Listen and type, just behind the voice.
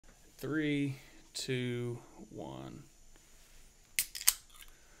3, 2, 1.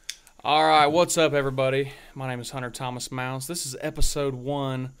 All right, what's up, everybody? My name is Hunter Thomas Mounce. This is episode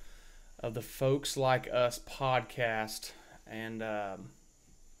 1 of the Folks Like Us podcast, and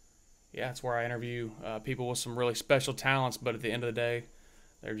yeah, it's where I interview people with some really special talents, but at the end of the day,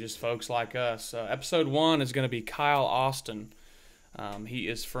 they're just folks like us. Episode 1 is going to be Kyle Austin. He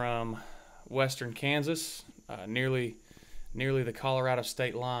is from western Kansas, nearly the Colorado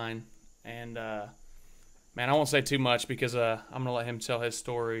state line. And, man, I won't say too much because I'm going to let him tell his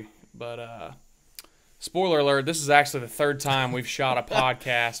story. But spoiler alert, this is actually the third time we've shot a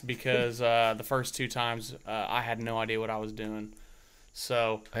podcast because the first 2 times I had no idea what I was doing.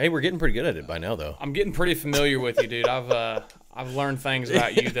 So hey, we're getting pretty good at it by now, though. I'm getting pretty familiar with you, dude. I've learned things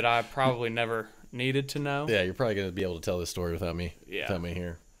about you that I probably never needed to know. Yeah, you're probably going to be able to tell this story without me. Yeah. Without me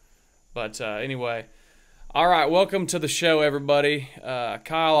here. But anyway, all right, welcome to the show, everybody.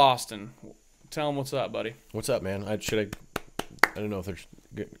 Kyle Austin, tell him what's up, buddy. What's up, man? I don't know if they're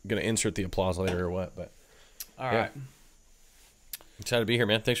going to insert the applause later or what, but all right. Excited to be here,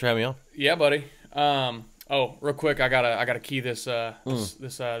 man. Thanks for having me on. Yeah, buddy. Oh, real quick, I gotta key this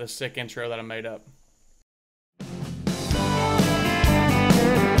this sick intro that I made up.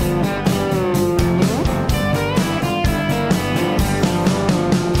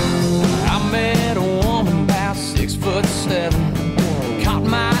 I met a woman about 6'7", caught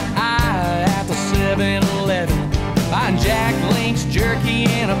my eye at the 7-Eleven, buying Jack Link's jerky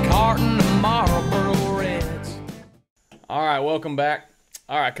and a carton of Marlboro Reds. All right, welcome back.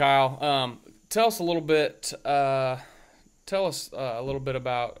 All right, Kyle. Tell us a little bit. Tell us a little bit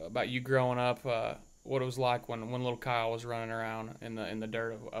about you growing up. What it was like when little Kyle was running around in the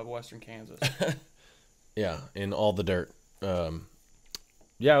dirt of western Kansas. Yeah, in all the dirt.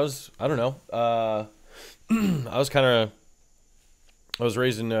 Yeah, I don't know. I was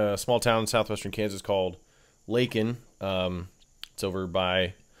raised in a small town in southwestern Kansas called Lakin. It's over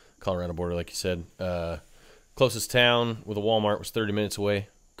by Colorado border, like you said. Closest town with a Walmart was 30 minutes away,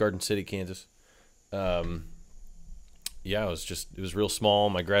 Garden City, Kansas. Yeah, it was real small.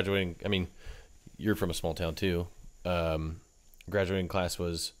 My graduating, I mean, you're from a small town too. Graduating class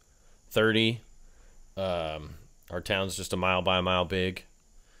was 30. Our town's just a mile by a mile big.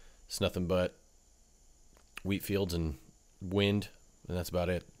 It's nothing but wheat fields and wind, and that's about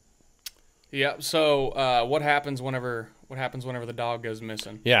it. Yeah. So, what happens whenever the dog goes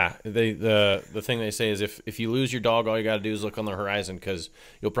missing? Yeah, the thing they say is if you lose your dog, all you got to do is look on the horizon because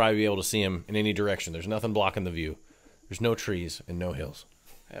you'll probably be able to see him in any direction. There's nothing blocking the view. There's no trees and no hills.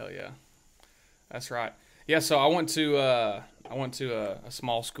 Hell yeah, that's right. Yeah. So I went to a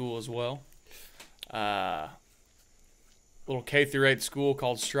small school as well. Little K-8 school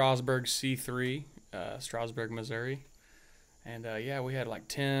called Strasburg C3, Strasburg, Missouri. And, yeah, we had like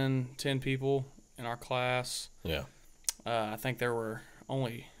 10 people in our class. Yeah. I think there was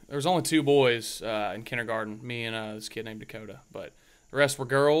only 2 boys in kindergarten, me and this kid named Dakota. But the rest were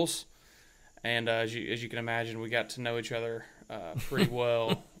girls. And as you can imagine, we got to know each other pretty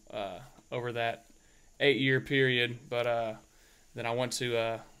well over that 8-year period. But then I went to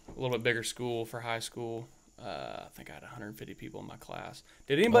a little bit bigger school for high school. I think I had 150 people in my class.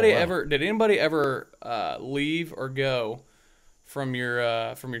 Did anybody ever leave or go from your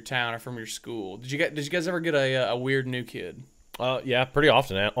town or from your school? Did you guys ever get a weird new kid? Yeah, pretty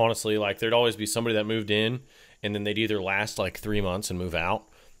often, honestly. Like there'd always be somebody that moved in, and then they'd either last like 3 months and move out,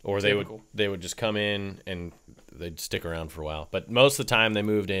 or they would just come in and they'd stick around for a while. But most of the time they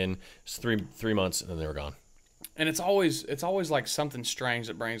moved in, it's three months, and then they were gone. And it's always like something strange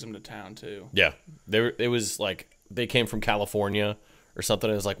that brings them to town too. Yeah, it was like they came from California or something.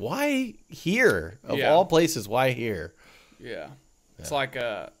 And it was like, why here of all places? Why here? Yeah, it's like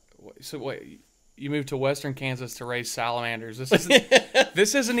so wait, you moved to western Kansas to raise salamanders. This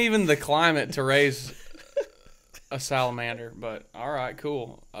isn't even the climate to raise a salamander. But all right,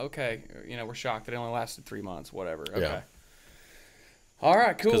 cool, okay. We're shocked that it only lasted 3 months. Whatever. Okay. Yeah. All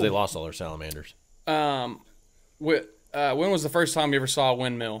right, cool. Because they lost all their salamanders. When was the first time you ever saw a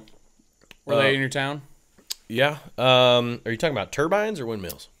windmill? Were they in your town? Yeah. Are you talking about turbines or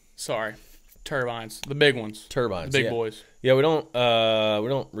windmills? Sorry, turbines, the big ones. Turbines, the big boys. Yeah, we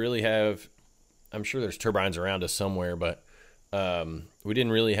don't really have. I'm sure there's turbines around us somewhere, but we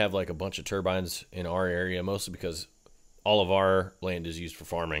didn't really have like a bunch of turbines in our area, mostly because all of our land is used for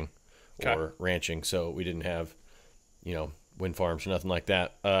farming or ranching, so we didn't have, wind farms or nothing like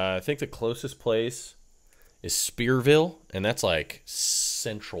that. I think the closest place is Spearville, and that's like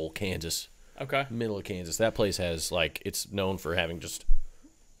central Kansas. Okay. Middle of Kansas. That place has it's known for having just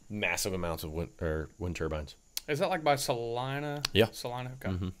massive amounts of wind turbines. Is that like by Salina? Yeah. Salina,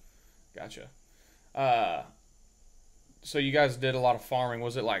 okay. Mm-hmm. Gotcha. So you guys did a lot of farming.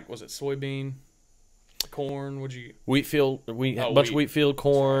 Was it soybean, corn? Would you wheat field? We had a Oh, bunch of wheat. wheat field,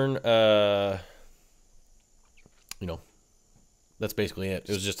 corn. You know, that's basically it.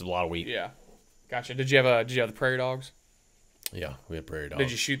 It was just a lot of wheat. Yeah. Gotcha. Did you have the prairie dogs? Yeah, we had prairie dogs. Did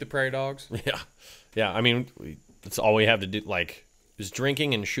you shoot the prairie dogs? Yeah, yeah. I mean, that's all we have to do. Like, is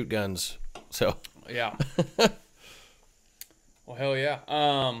drinking and shoot guns. So Yeah. Well, hell yeah.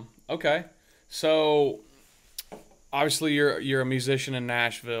 Okay. So obviously you're a musician in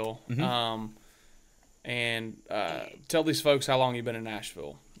Nashville. And tell these folks how long you've been in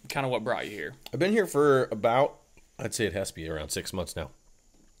Nashville. Kind of what brought you here. I've been here for about, I'd say it has to be around 6 months now.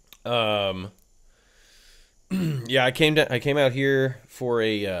 Yeah, I came out here for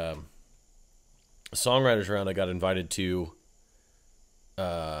a songwriters round. I got invited to.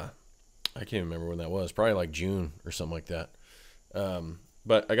 I can't even remember when that was. Probably like June or something like that.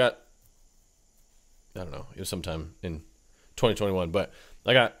 But I don't know. It was sometime in 2021. But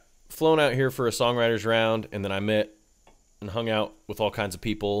I got flown out here for a songwriters round, and then I met and hung out with all kinds of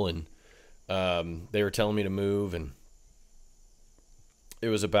people, and they were telling me to move, and it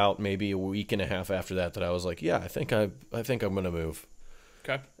was about maybe a week and a half after that I was like, yeah, I think I'm gonna move.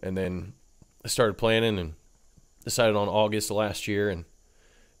 Okay. And then I started planning and decided on August of last year, and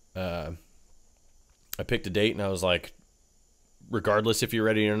I picked a date, and I was like, regardless if you're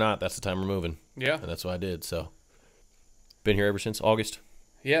ready or not, that's the time we're moving. Yeah. And that's what I did. So been here ever since August.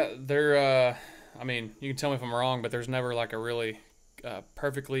 Yeah, I mean, you can tell me if I'm wrong, but there's never like a really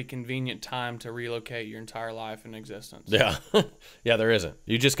perfectly convenient time to relocate your entire life in existence. Yeah. Yeah, there isn't.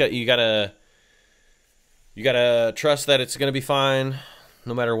 You gotta trust that it's gonna be fine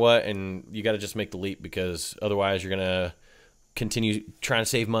no matter what, and you gotta just make the leap, because otherwise you're gonna continue trying to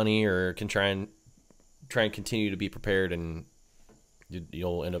save money, or can try and continue to be prepared, and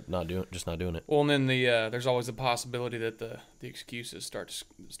you'll end up not doing it. Well, and then there's always the possibility that the excuses start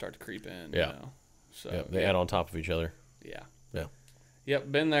to creep in. Yeah. You know? So Yeah, they add on top of each other. Yeah. Yeah.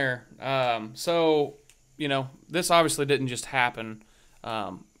 Yep, been there. So, this obviously didn't just happen.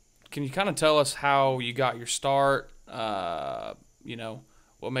 Can you kind of tell us how you got your start? What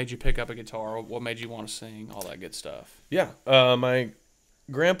made you pick up a guitar? What made you want to sing? All that good stuff. Yeah. My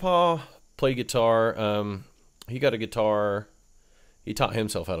grandpa played guitar. He got a guitar. He taught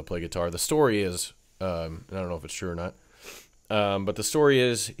himself how to play guitar. The story is, and I don't know if it's true or not, but the story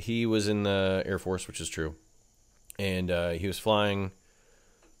is he was in the Air Force, which is true, and he was flying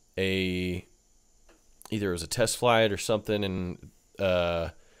either it was a test flight or something, and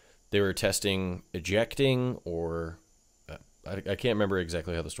they were testing ejecting, or I can't remember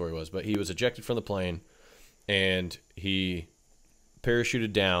exactly how the story was, but he was ejected from the plane, and he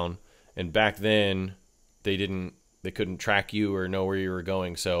parachuted down, and back then they couldn't track you or know where you were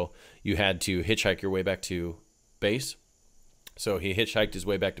going, so you had to hitchhike your way back to base. So he hitchhiked his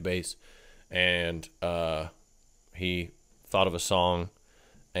way back to base, and he thought of a song,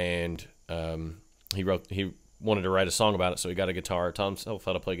 and he wanted to write a song about it, so he got a guitar, taught himself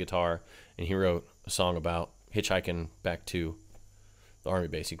how to play guitar, and he wrote a song about hitchhiking back to the Army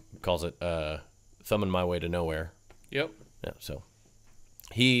base. He calls it Thumbing My Way to Nowhere. Yep. Yeah, so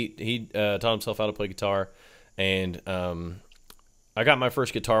he taught himself how to play guitar, and I got my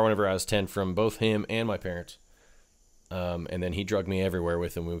first guitar whenever I was 10 from both him and my parents. And then he drugged me everywhere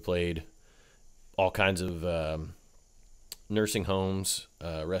with him. We played all kinds of nursing homes,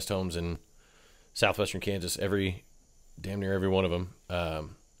 rest homes in southwestern Kansas, damn near every one of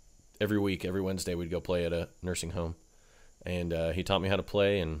them. Every week, every Wednesday, we'd go play at a nursing home. And he taught me how to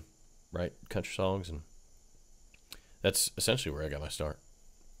play and write country songs, and that's essentially where I got my start.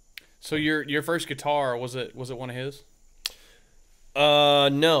 So your first guitar, was it one of his?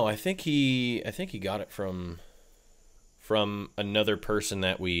 No, I think he got it from another person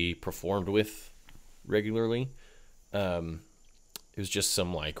that we performed with regularly. It was just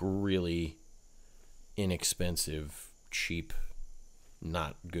some like really inexpensive, cheap,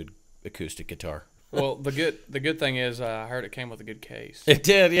 not good acoustic guitar. Well, the good thing is I heard it came with a good case. It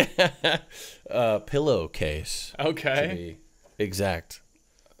did, yeah. Pillowcase. Okay. To be exact.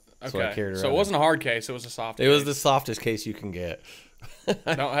 That's what I carried So it around. wasn't a hard case; it was a soft It case. was the softest case you can get.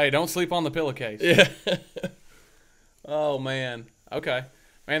 Don't sleep on the pillowcase. Yeah. Oh man. Okay.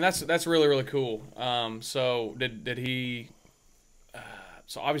 Man, that's really really cool. So did he?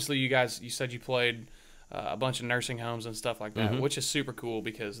 So obviously you said you played a bunch of nursing homes and stuff like that, which is super cool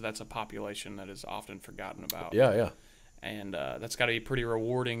because that's a population that is often forgotten about. Yeah, yeah. And that's got to be pretty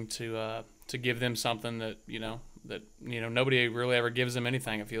rewarding to give them something that nobody really ever gives them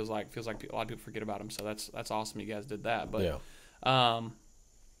anything. It feels like a lot of people forget about them. So that's awesome. You guys did that. But Yeah.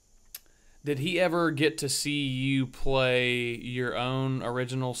 Did he ever get to see you play your own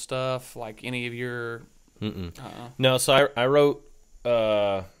original stuff, like any of your? No, so I wrote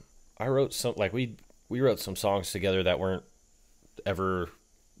some, like we wrote some songs together that weren't ever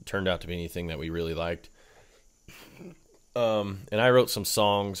turned out to be anything that we really liked. And I wrote some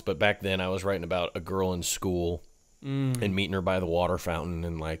songs, but back then I was writing about a girl in school and meeting her by the water fountain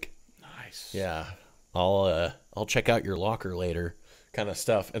and like, Nice. yeah, I'll check out your locker later, kind of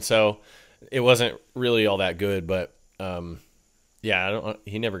stuff. And so it wasn't really all that good, but yeah,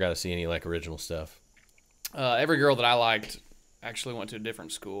 he never got to see any like original stuff. Every girl that I liked actually went to a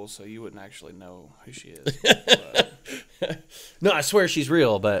different school, so you wouldn't actually know who she is. But, No, I swear she's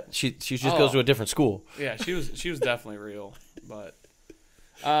real, but she just goes to a different school. yeah, she was definitely real. But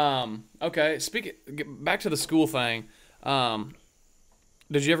okay, back to the school thing.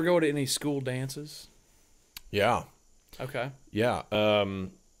 Did you ever go to any school dances? Yeah. Okay. Yeah.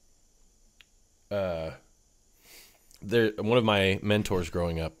 One of my mentors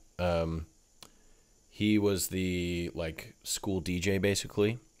growing up, he was the like school DJ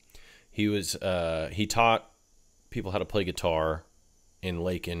basically. He taught people how to play guitar in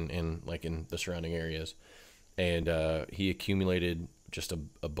Lakin and like in the surrounding areas, and he accumulated just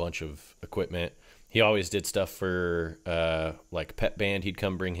a bunch of equipment. He always did stuff for like pep band. He'd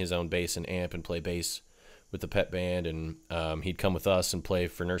come bring his own bass and amp and play bass with the pep band, and he'd come with us and play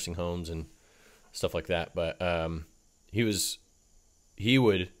for nursing homes and stuff like that. But he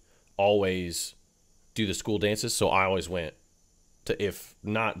would always do the school dances, so I always went to, if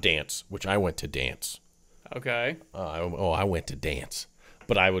not dance, which I went to dance. Okay. I went to dance,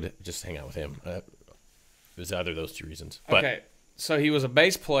 but I would just hang out with him. It was either of those two reasons. But Okay. So he was a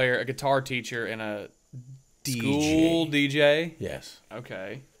bass player, a guitar teacher, and a DJ. school DJ? Yes.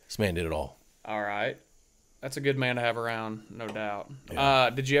 Okay. This man did it all. All right. That's a good man to have around, no doubt.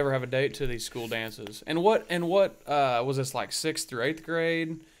 Yeah. Did you ever have a date to these school dances? And what was this, like 6th through 8th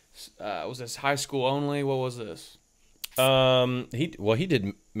grade? Was this high school only? What was this? He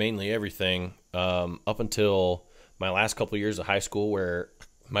did mainly everything up until my last couple of years of high school, where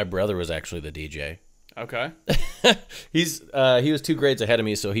my brother was actually the DJ. Okay. He was 2 grades ahead of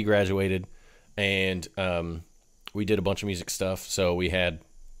me, so he graduated, and we did a bunch of music stuff. So we had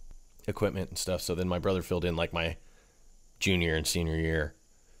equipment and stuff. So then my brother filled in like my junior and senior year.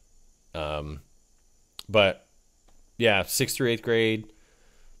 But yeah, 6th through 8th grade,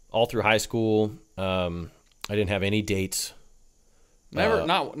 all through high school. I didn't have any dates. Never,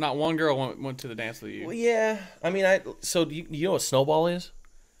 not one girl went to the dance with you. Well, yeah. I mean, so you know what snowball is?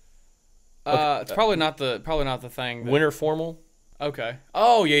 It's probably not the thing. Winter formal. Okay.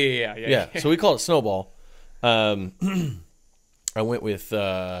 Oh yeah. So we call it snowball. I went with.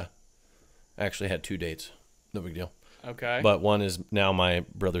 Actually had 2 dates. No big deal. Okay. But one is now my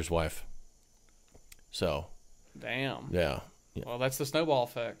brother's wife. So. Damn. Yeah. Well, that's the snowball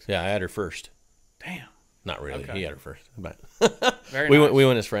effect. Yeah, I had her first. Damn. Not really. Okay. He had her first. But Very we nice.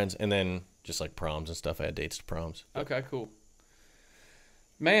 went as friends, and then just like proms and stuff. I had dates to proms. Okay, cool.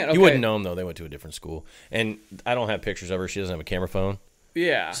 Man, okay. You wouldn't know them though. They went to a different school, and I don't have pictures of her. She doesn't have a camera phone.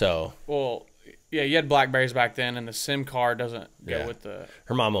 Yeah. So. Well, yeah, you had Blackberries back then, and the SIM card doesn't go Yeah. with the.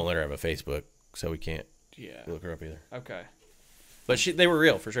 Her mom won't let her have a Facebook, so we can't Yeah. look her up either. Okay. But they were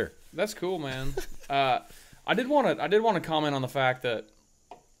real for sure. That's cool, man. I did want to comment on the fact that,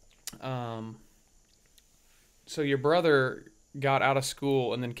 so your brother got out of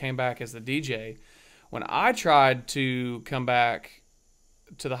school and then came back as the DJ. When I tried to come back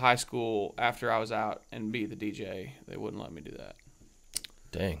to the high school after I was out and be the DJ, they wouldn't let me do that.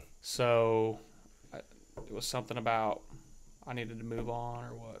 Dang. So it was something about I needed to move on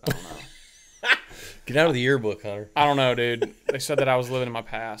or what. I don't know. Get out of the yearbook, Hunter. I don't know, dude. They said that I was living in my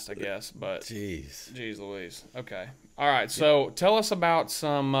past, I guess. But Jeez. Jeez Louise. Okay. All right. So tell us about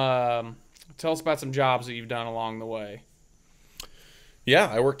some jobs that you've done along the way. Yeah,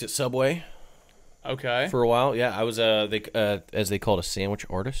 I worked at Subway Okay. for a while. Yeah, I was as they call it, a sandwich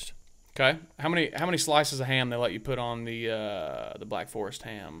artist. Okay. How many slices of ham they let you put on the Black Forest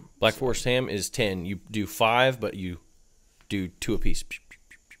ham? Black Forest ham is 10. You do 5, but you do 2 apiece.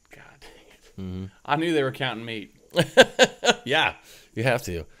 God dang it. Mm-hmm. I knew they were counting meat. Yeah, you have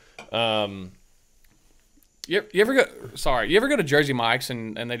to. You ever go to Jersey Mike's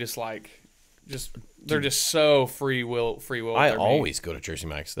and they they're just so free will with I their always meat. go to Jersey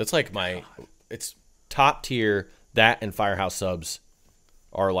Mike's. That's like it's top tier. That and Firehouse Subs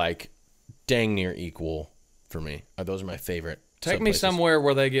are like dang near equal for me. Those are my favorite. Take sub me places. somewhere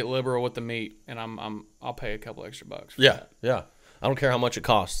where they get liberal with the meat, and I'll pay a couple extra bucks. For Yeah, that. yeah. I don't care how much it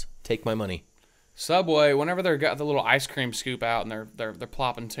costs. Take my money. Subway, whenever they've got the little ice cream scoop out and they're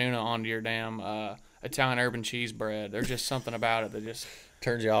plopping tuna onto your damn Italian urban cheese bread, there's just something about it that just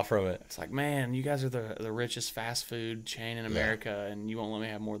turns you off from it. It's like, man, you guys are the richest fast food chain in America, and you won't let me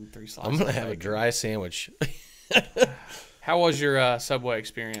have more than 3 slices. I'm gonna have a dry sandwich. How was your Subway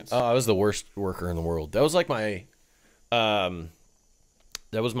experience? Oh, I was the worst worker in the world. That was like my, that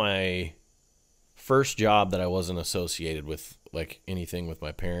was my first job that I wasn't associated with like anything with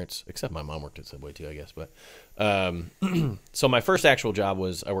my parents, except my mom worked at Subway too, I guess. But so my first actual job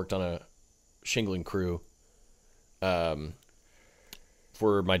was I worked on a shingling crew for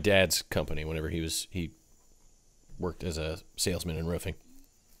my dad's company whenever he worked as a salesman in roofing.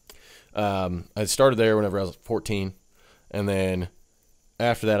 I started there whenever I was 14, and then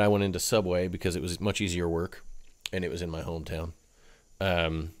after that I went into Subway because it was much easier work, and it was in my hometown.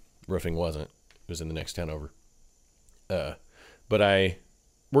 Roofing wasn't. It was in the next town over. But I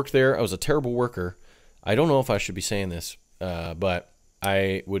worked there. I was a terrible worker. I don't know if I should be saying this, but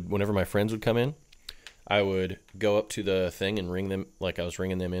I would, whenever my friends would come in, I would go up to the thing and ring them like I was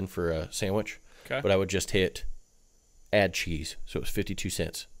ringing them in for a sandwich. Okay. But I would just hit add cheese, so it was 52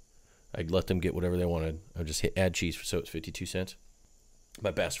 cents. I'd let them get whatever they wanted. I would just hit add cheese, so it was 52 cents.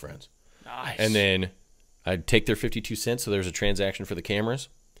 My best friends. Nice. And then I'd take their 52 cents, so there's a transaction for the cameras,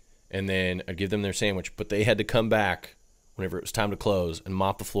 and then I'd give them their sandwich. But they had to come back whenever it was time to close and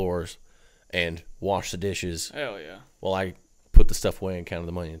mop the floors and wash the dishes. Hell yeah. While I put the stuff away and counted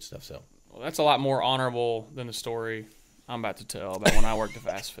the money and stuff. So. Well, that's a lot more honorable than the story I'm about to tell about when I worked at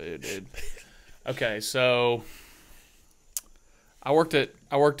fast food, dude. Okay, so I worked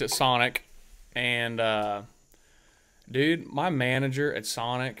at Sonic, and dude, my manager at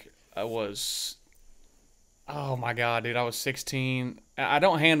Sonic was, oh my god, dude, I was 16. I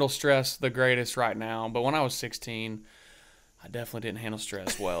don't handle stress the greatest right now, but when I was 16, I definitely didn't handle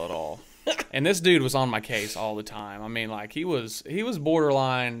stress well at all. And this dude was on my case all the time. I mean, like he was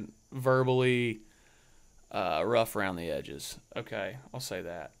borderline verbally rough around the edges. Okay, I'll say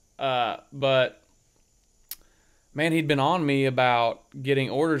that. But man, he'd been on me about getting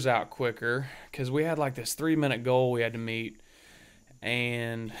orders out quicker because we had like this 3-minute goal we had to meet.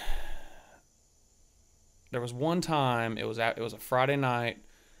 And there was one time, it was a Friday night,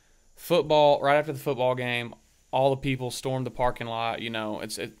 football, right after the football game, all the people stormed the parking lot. You know,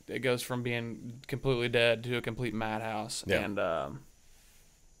 it goes from being completely dead to a complete madhouse. Yeah. And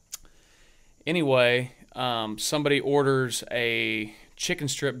anyway, somebody orders a chicken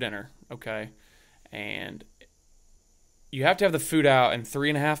strip dinner, okay? And you have to have the food out in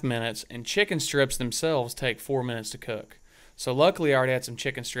 3.5 minutes, and chicken strips themselves take 4 minutes to cook. So luckily I already had some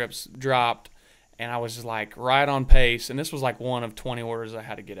chicken strips dropped, and I was just like right on pace, and this was like one of 20 orders I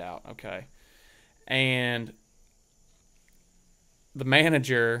had to get out, okay? And the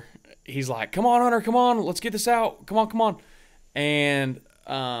manager, he's like, come on, Hunter, come on, let's get this out. Come on. And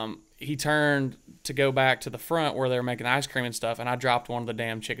he turned to go back to the front where they were making ice cream and stuff, and I dropped one of the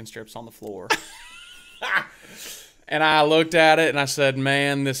damn chicken strips on the floor. And I looked at it, and I said,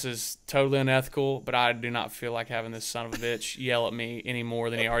 man, this is totally unethical, but I do not feel like having this son of a bitch yell at me any more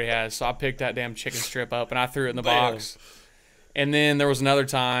than he already has. So I picked that damn chicken strip up, and I threw it in the box. And then there was another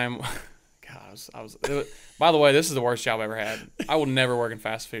time. God, by the way, this is the worst job I ever had. I will never work in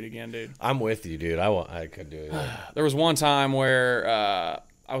fast food again, dude. I'm with you, dude. I could do it. There was one time where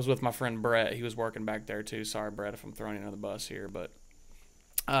I was with my friend Brett. He was working back there too. Sorry, Brett, if I'm throwing you under the bus here, but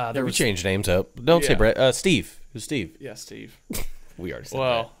we changed names up. Don't say Brett. Steve. Who's Steve? Yeah, Steve. We already said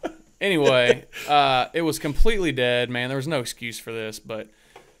well, anyway, it was completely dead, man. There was no excuse for this, but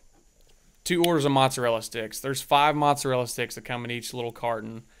 2 orders of mozzarella sticks. There's 5 mozzarella sticks that come in each little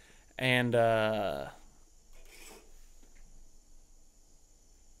carton, and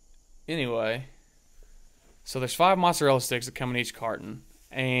anyway, so there's 5 mozzarella sticks that come in each carton,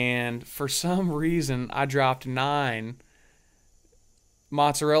 and for some reason I dropped 9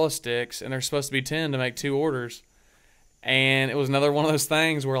 mozzarella sticks, and there's supposed to be 10 to make 2 orders. And it was another one of those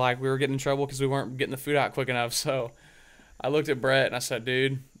things where like we were getting in trouble because we weren't getting the food out quick enough. So I looked at Brett and I said,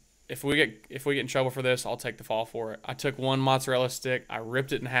 dude, if we get in trouble for this, I'll take the fall for it. I took 1 mozzarella stick, I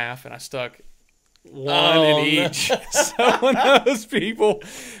ripped it in half, and I stuck 1 in each. No. So when those people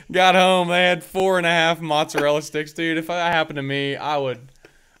got home, they had 4.5 mozzarella sticks, dude. If that happened to me, I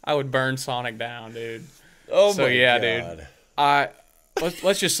would burn Sonic down, dude. Oh so, my yeah, God. dude.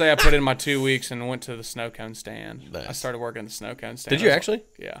 Let's just say I put in my 2 weeks and went to the snow cone stand. Nice. I started working at the snow cone stand. Did you actually?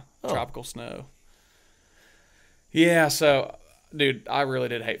 Yeah. Oh. Tropical snow. Yeah, so, dude, I really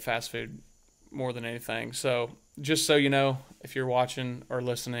did hate fast food more than anything. So, just so you know, if you're watching or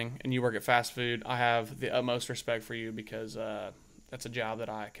listening and you work at fast food, I have the utmost respect for you because that's a job that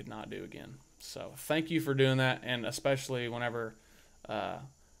I could not do again. So thank you for doing that, and especially whenever the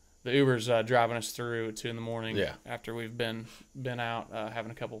Uber's driving us through at 2 in the morning. Yeah. After we've been out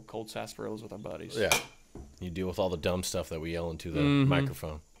having a couple cold sarsaparillas with our buddies. Yeah. You deal with all the dumb stuff that we yell into the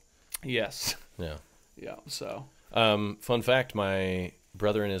microphone. Yes. Yeah. Yeah. So. Fun fact: my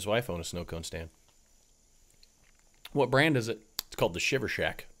brother and his wife own a snow cone stand. What brand is it? It's called the Shiver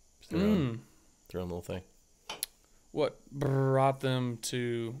Shack. It's their own little thing. What brought them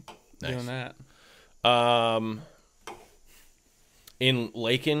to doing that? In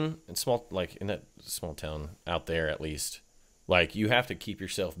Lakin, in that small town out there, at least, like you have to keep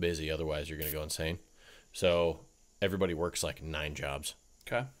yourself busy, otherwise you're gonna go insane. So everybody works like 9 jobs.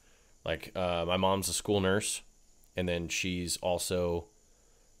 Okay. Like my mom's a school nurse, and then she's also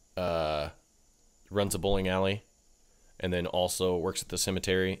runs a bowling alley, and then also works at the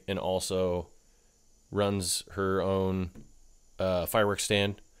cemetery, and also runs her own fireworks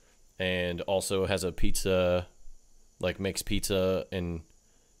stand, and also has a pizza, like makes pizza and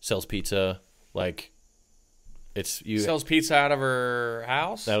sells pizza. Like sells pizza out of her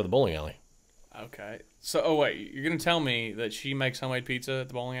house? Out of the bowling alley. Okay. So, wait, you're going to tell me that she makes homemade pizza at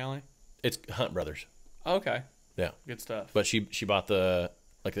the bowling alley? It's Hunt Brothers. Okay. Yeah. Good stuff. But she bought they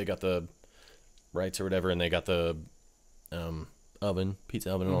got the rights or whatever, and they got the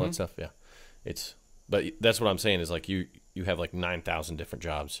pizza oven and all that stuff. Yeah. But that's what I'm saying is like you have like 9,000 different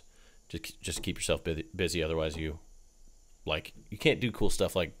jobs. Just keep yourself busy. Otherwise you can't do cool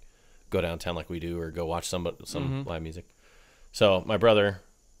stuff like go downtown like we do or go watch some live music. So my brother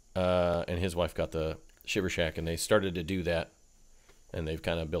and his wife got the Shiver Shack, and they started to do that, and they've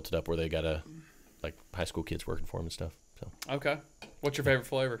kind of built it up where they got like high school kids working for them and stuff. So okay. What's your favorite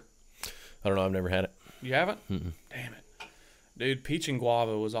flavor? I don't know. I've never had it. You haven't? Mm-mm. Damn it. Dude, peach and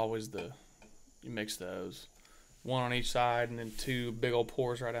guava was always you mix those. 1 on each side, and then 2 big old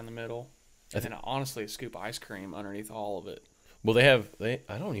pours right down the middle. And then honestly, a scoop of ice cream underneath all of it. Well,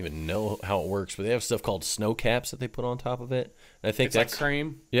 I don't even know how it works, but they have stuff called snow caps that they put on top of it. And I think it's like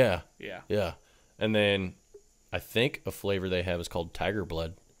cream? Yeah. Yeah. Yeah. And then I think a flavor they have is called Tiger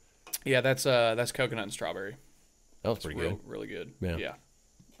Blood. Yeah, that's coconut and strawberry. That was pretty good. Really good. Yeah.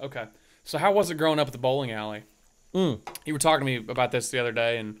 Okay. So how was it growing up at the bowling alley? You were talking to me about this the other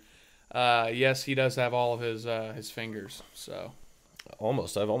day, and yes, he does have all of his fingers. So I've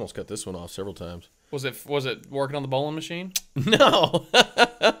almost cut this one off several times. Was it working on the bowling machine? No.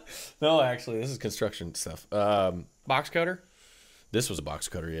 No, actually, this is construction stuff. Box cutter? This was a box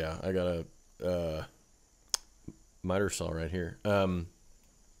cutter, yeah. I got a miter saw right here.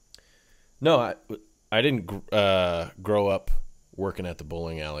 No, I didn't grow up working at the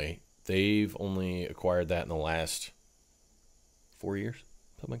bowling alley. They've only acquired that in the last 4 years,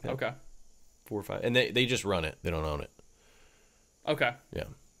 something like that. Okay. 4 or 5. And they just run it. They don't own it. Okay. Yeah.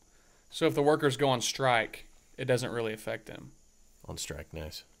 So if the workers go on strike, it doesn't really affect them. On strike,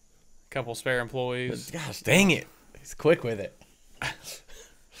 nice. Couple spare employees. Gosh, dang it. He's quick with it.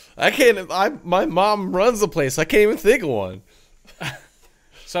 My mom runs the place. I can't even think of one.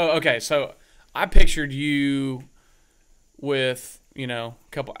 So I pictured you with, a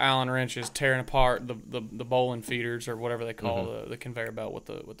couple Allen wrenches tearing apart the bowling feeders or whatever they call the conveyor belt with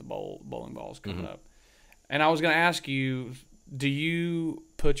the bowling balls coming up. And I was going to ask you, do you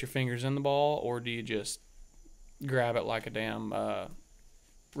put your fingers in the ball, or do you just grab it like a damn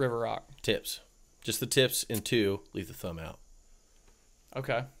river rock? Tips. Just the tips, and 2, leave the thumb out.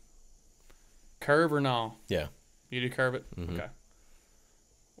 Okay. Curve or no? Yeah. You do curve it? Okay.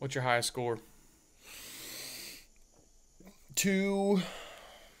 What's your highest score? 2.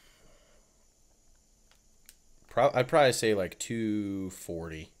 I'd probably say like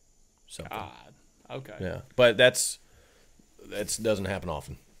 240 something. God. Okay. Yeah. But that doesn't happen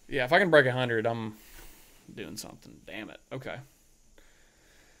often. Yeah, if I can break 100, I'm doing something. Damn it. Okay.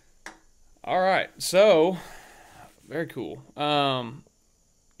 All right. So, very cool.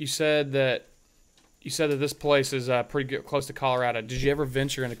 You said that this place is pretty good, close to Colorado. Did you ever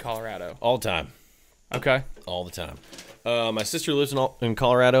venture into Colorado? All the time. Okay. All the time. My sister lives in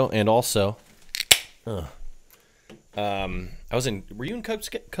Colorado, and also, I was in. Were you in Cub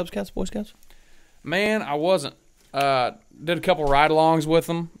Scouts, Boy Scouts? Man, I wasn't. Did a couple ride-alongs with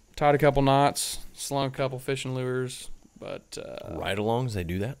them. Tied a couple knots. Slung a couple fishing lures. But ride-alongs, they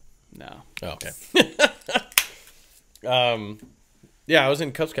do that? No. Oh, okay. Yeah, I was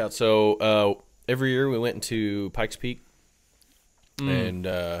in Cub Scouts. So every year we went into Pikes Peak, and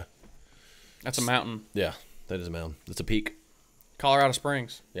that's a mountain. Yeah, that is a mountain. It's a peak. Colorado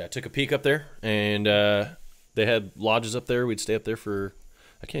Springs. Yeah, I took a peek up there, and they had lodges up there. We'd stay up there for,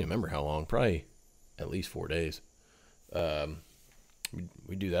 I can't remember how long, probably at least 4 days.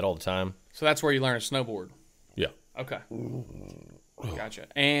 We do that all the time. So that's where you learn to snowboard. Yeah. Okay. Gotcha.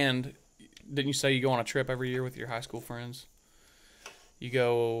 And didn't you say you go on a trip every year with your high school friends? You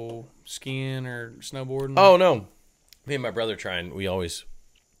go skiing or snowboarding? Oh, no. Me and my brother we always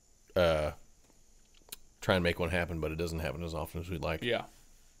try and make one happen, but it doesn't happen as often as we'd like. Yeah.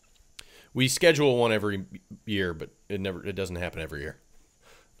 We schedule one every year, but it doesn't happen every year.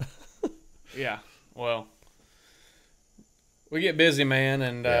 Yeah. Well, we get busy, man,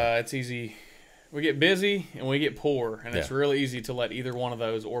 and it's easy. We get busy and we get poor, and it's really easy to let either one of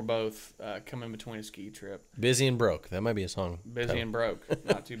those or both come in between a ski trip. Busy and broke. That might be a song. Busy and broke.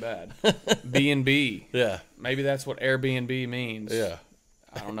 Not too bad. B&B. Yeah. Maybe that's what Airbnb means. Yeah.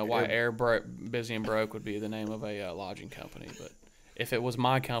 I don't know why Busy and Broke would be the name of a lodging company, but if it was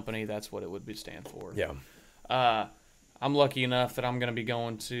my company, that's what it would stand for. Yeah. I'm lucky enough that I'm going to be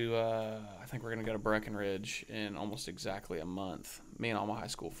going to, I think we're going to go to Breckenridge in almost exactly a month, me and all my high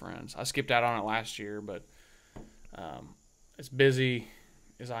school friends. I skipped out on it last year, but as busy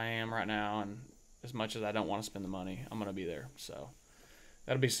as I am right now and as much as I don't want to spend the money, I'm going to be there. So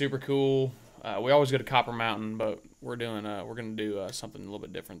that'll be super cool. We always go to Copper Mountain, but we're going to do something a little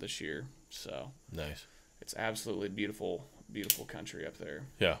bit different this year. So nice. It's absolutely beautiful, beautiful country up there.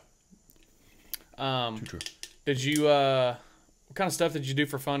 Yeah. True. Did you what kind of stuff did you do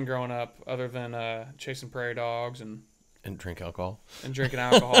for fun growing up other than chasing prairie dogs and drink alcohol? And drinking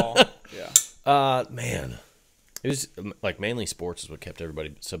alcohol. Yeah. Man. It was like mainly sports is what kept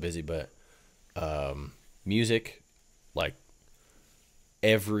everybody so busy, but music, like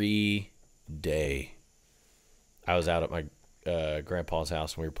every day I was out at my grandpa's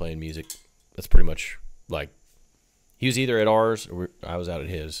house and we were playing music. That's pretty much like he was either at ours or I was out at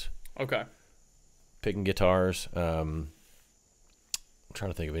his. Okay. Picking guitars. I'm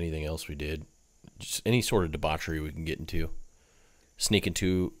trying to think of anything else we did. Just any sort of debauchery we can get into. Sneaking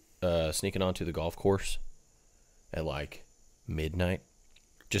onto the golf course at like midnight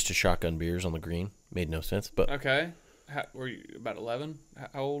just to shotgun beers on the green. Made no sense, but okay. Were you about 11?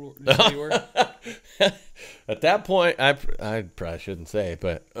 How old did you say you were? At that point, I probably shouldn't say,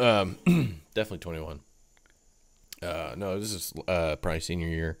 but definitely 21. No, this is probably senior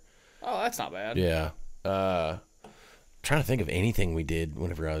year. Oh, that's not bad. Yeah. Trying to think of anything we did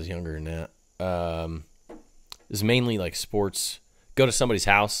whenever I was younger than that. It was mainly like sports. Go to somebody's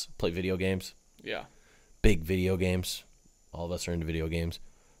house, play video games. Yeah. Big video games. All of us are into video games.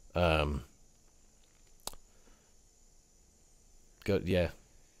 Yeah.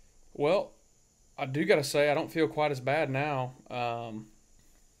 Well, I do gotta say I don't feel quite as bad now. The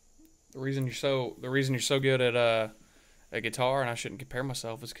reason you're so good at a guitar, and I shouldn't compare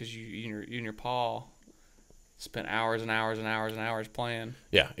myself, is because you and your pa spent hours and hours and hours and hours playing.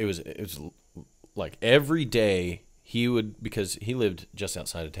 Yeah, it was like every day he would, because he lived just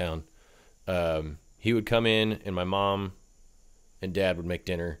outside of town. He would come in, and my mom and dad would make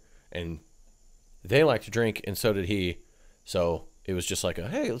dinner, and they liked to drink, and so did he. So it was just like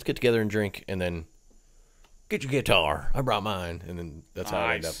hey, let's get together and drink, and then get your guitar. I brought mine, and then that's how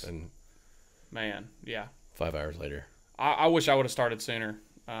I ended up. And man, yeah. 5 hours later. I wish I would have started sooner.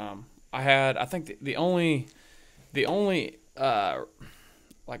 I think the only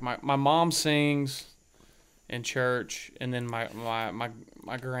like my mom sings in church, and then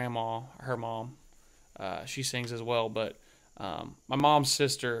my grandma, her mom, she sings as well. But my mom's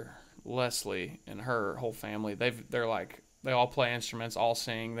sister Leslie and her whole family, they all play instruments, all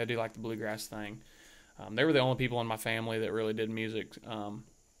sing. They do like the bluegrass thing. They were the only people in my family that really did music.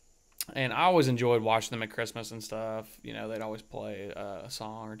 And I always enjoyed watching them at Christmas and stuff. You know, they'd always play a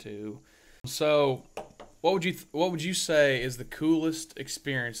song or two. So, what would you say is the coolest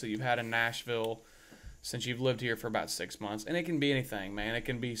experience that you've had in Nashville since you've lived here for about 6 months? And it can be anything, man. It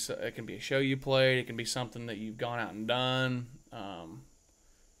can be a show you played. It can be something that you've gone out and done. It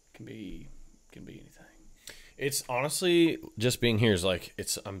can be anything. It's honestly just being here is like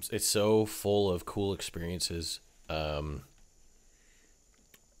it's so full of cool experiences.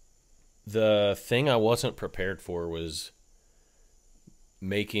 The thing I wasn't prepared for was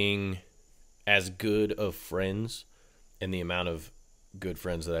making as good of friends and the amount of good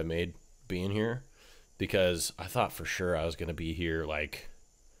friends that I made being here, because I thought for sure I was going to be here like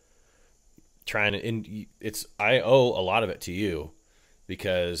trying to, and I owe a lot of it to you,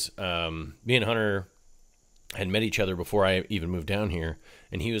 because me and Hunter had met each other before I even moved down here,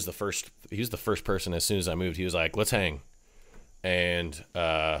 and he was the first person. As soon as I moved, he was like, let's hang. And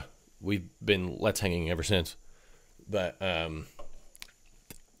we've been let's hanging ever since. But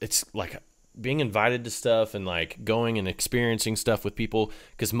it's like being invited to stuff and like going and experiencing stuff with people,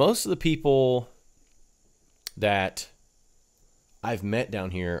 because most of the people that I've met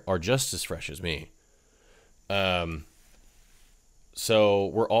down here are just as fresh as me. So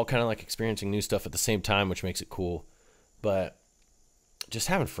we're all kind of like experiencing new stuff at the same time, which makes it cool. But just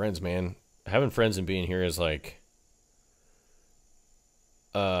having friends, man, having friends and being here is like,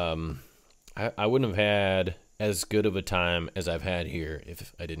 I wouldn't have had as good of a time as I've had here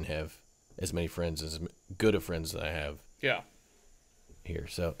if I didn't have as many friends, as good of friends that I have. Yeah. Here.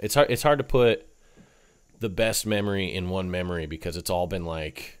 So it's hard to put the best memory in one memory because it's all been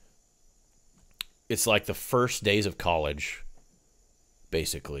like, it's like the first days of college,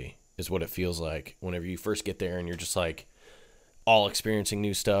 basically, is what it feels like whenever you first get there and you're just like all experiencing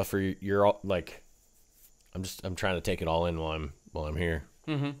new stuff, or you're all like, I'm trying to take it all in while I'm here.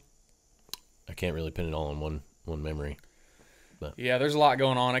 Mm-hmm. I can't really pin it all in one memory. But. Yeah, there's a lot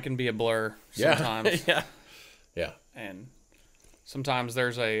going on. It can be a blur sometimes. Yeah. Yeah. And sometimes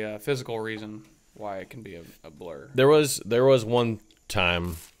there's a physical reason why it can be a blur. There was one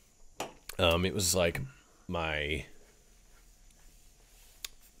time, it was like my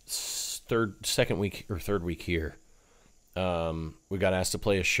third week here. We got asked to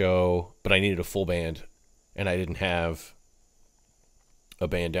play a show, but I needed a full band, and I didn't have a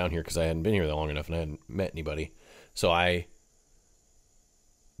band down here because I hadn't been here that long enough and I hadn't met anybody. So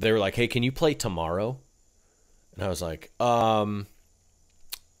they were like, "Hey, can you play tomorrow?" And I was like, let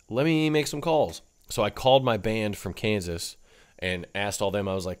me make some calls. So I called my band from Kansas and asked all them,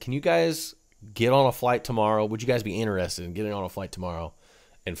 I was like, "Can you guys get on a flight tomorrow? Would you guys be interested in getting on a flight tomorrow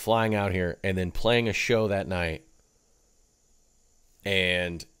and flying out here and then playing a show that night?"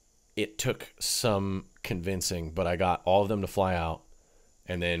 And it took some convincing, but I got all of them to fly out,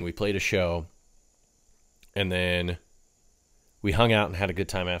 and then we played a show, and then we hung out and had a good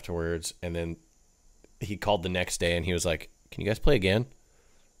time afterwards. And then he called the next day and he was like, "Can you guys play again?"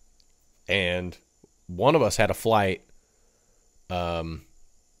 And one of us had a flight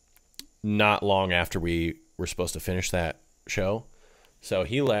not long after we were supposed to finish that show. So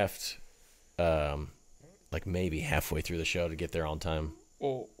he left like maybe halfway through the show to get there on time.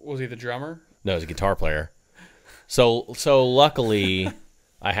 Well, was he the drummer? No, he was a guitar player. So luckily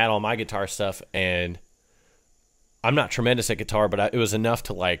I had all my guitar stuff, and I'm not tremendous at guitar, but it was enough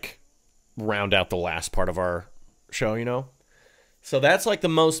to like round out the last part of our show, you know? So that's like the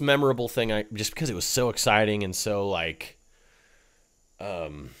most memorable thing, just because it was so exciting and so like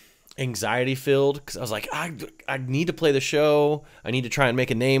anxiety filled, because I was like, I need to play the show. I need to try and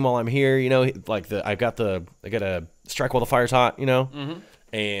make a name while I'm here, you know? Like I got to strike while the fire's hot, you know? Mm-hmm.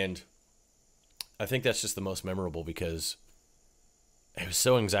 And I think that's just the most memorable because it was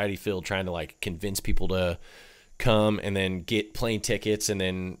so anxiety filled, trying to like convince people to come and then get plane tickets and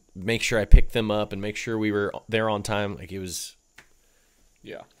then make sure I picked them up and make sure we were there on time. Like it was,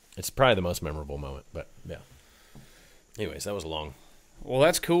 yeah, it's probably the most memorable moment. But yeah. Anyways, that was a long. Well,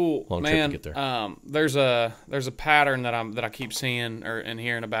 that's cool, long man. trip to get there. There's a pattern that I keep seeing and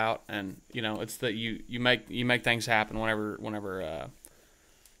hearing about, and you know, it's that you make things happen whenever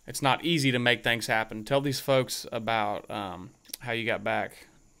it's not easy to make things happen. Tell these folks about how you got back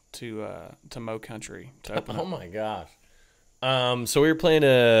to Mo Country to open up. Oh my gosh. So we were playing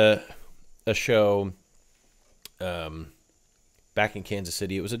a show back in Kansas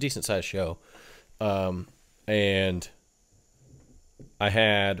City. It was a decent sized show. And I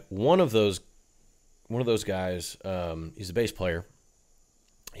had one of those guys, he's a bass player.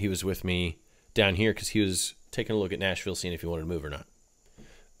 He was with me down here because he was taking a look at Nashville, seeing if he wanted to move or not.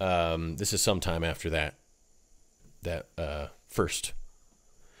 This is sometime after that first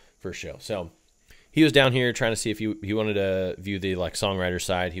show. So he was down here trying to see if he wanted to view the like songwriter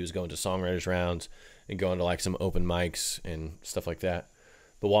side. He was going to songwriters rounds and going to like some open mics and stuff like that.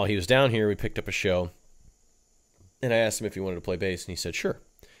 But while he was down here, we picked up a show, and I asked him if he wanted to play bass, and he said sure.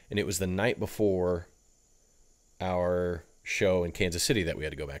 And it was the night before our show in Kansas City that we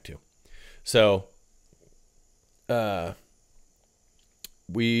had to go back to. So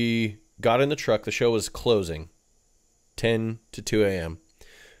we got in the truck. The show was closing 10 to 2 a.m.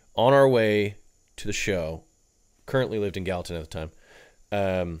 On our way to the show, currently lived in Gallatin at the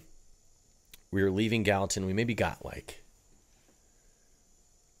time. We were leaving Gallatin. We maybe got like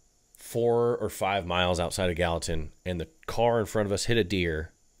 4 or 5 miles outside of Gallatin, and the car in front of us hit a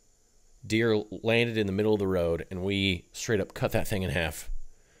deer. Deer landed in the middle of the road, and we straight up cut that thing in half,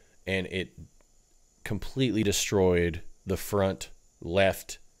 and it completely destroyed the front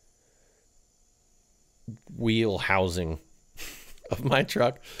left wheel housing of my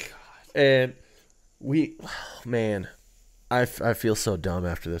truck. God. And I feel so dumb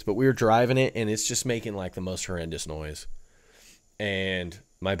after this, but we were driving it, and it's just making like the most horrendous noise. And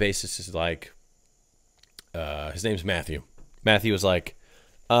my bassist is like, his name's Matthew. Matthew was like,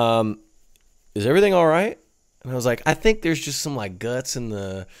 is everything all right? And I was like, I think there's just some like guts in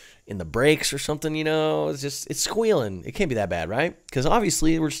the brakes or something, it's squealing. It can't be that bad, right? Because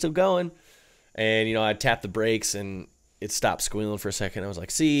obviously we're still going. And, I tapped the brakes and it stopped squealing for a second. I was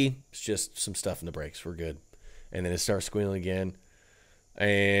like, see, it's just some stuff in the brakes. We're good. And then it started squealing again.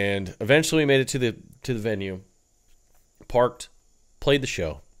 And eventually we made it to the venue, parked, played the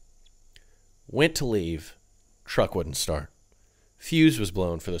show, went to leave, truck wouldn't start. Fuse was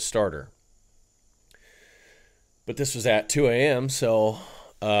blown for the starter. But this was at 2 a.m., so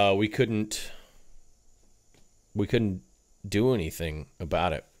we couldn't do anything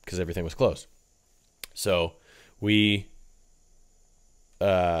about it because everything was closed. So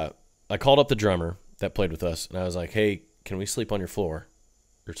I called up the drummer that played with us, and I was like, hey, can we sleep on your floor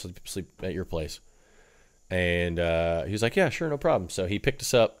or sleep at your place? And he was like, yeah, sure, no problem. So he picked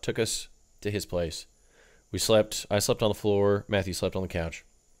us up, took us to his place. I slept on the floor. Matthew slept on the couch.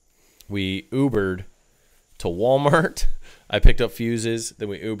 We Ubered to Walmart. I picked up fuses. Then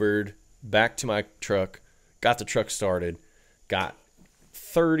we Ubered back to my truck, got the truck started, got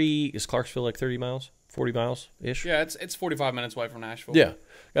 30, is Clarksville like 30 miles? 40 miles-ish? Yeah, it's 45 minutes away from Nashville. Yeah.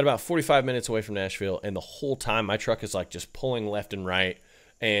 Got about 45 minutes away from Nashville, and the whole time my truck is like just pulling left and right.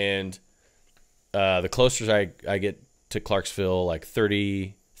 And the closer I get to Clarksville, like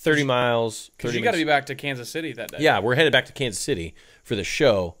 30 miles. Because you got to be back to Kansas City that day. Yeah, we're headed back to Kansas City for the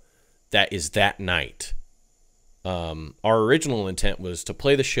show that is that night. Our original intent was to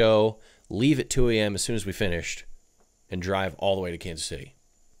play the show, leave at 2 a.m. as soon as we finished, and drive all the way to Kansas City.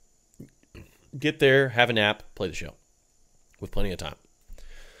 Get there, have a nap, play the show with plenty of time.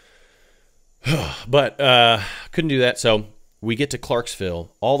 But couldn't do that, so we get to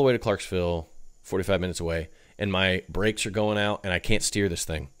Clarksville, all the way to Clarksville, 45 minutes away, and my brakes are going out, and I can't steer this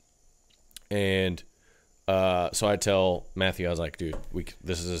thing. And so I tell Matthew, I was like, dude,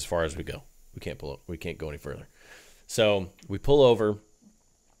 this is as far as we go. We can't pull up. We can't go any further. So we pull over,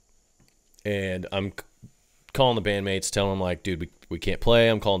 and I'm calling the bandmates, telling them, like, dude, we can't play.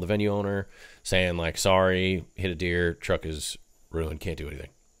 I'm calling the venue owner, saying, like, sorry, hit a deer, truck is ruined, can't do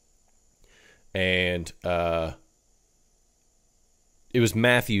anything. And it was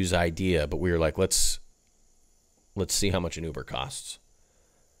Matthew's idea, but we were like, let's see how much an Uber costs.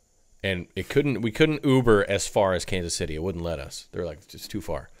 And we couldn't Uber as far as Kansas City. It wouldn't let us. They were like, it's just too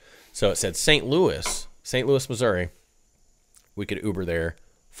far. So it said St. Louis, Missouri. We could Uber there,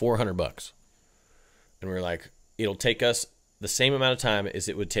 $400. And we were like, it'll take us the same amount of time as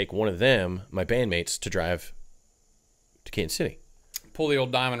it would take one of them, my bandmates, to drive to Kansas City. Pull the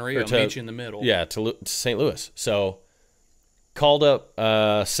old Diamond Rio, meet you in the middle. Yeah, to St. Louis. So called up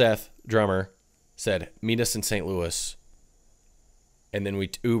Seth, drummer, said, meet us in St. Louis. And then we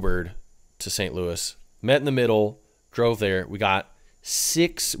Ubered to St. Louis, met in the middle, drove there. We got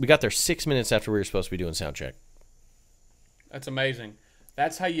there 6 minutes after we were supposed to be doing sound check. That's amazing.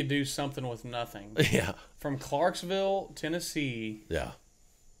 That's how you do something with nothing. Yeah. From Clarksville, Tennessee, yeah,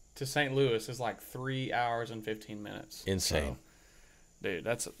 to St. Louis is like 3 hours and 15 minutes. Insane. So, dude,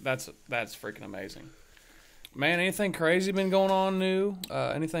 that's freaking amazing. Man, anything crazy been going on new?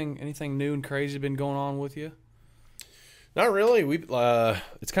 Anything new and crazy been going on with you? Not really.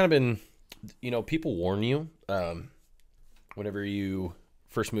 It's kind of been, people warn you whenever you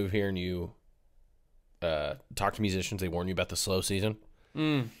first move here and you talk to musicians, they warn you about the slow season.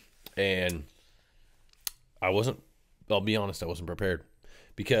 And I'll be honest, I wasn't prepared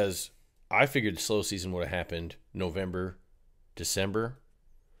because I figured the slow season would have happened November, December.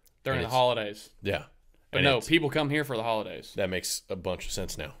 During the holidays. Yeah. But no, people come here for the holidays. That makes a bunch of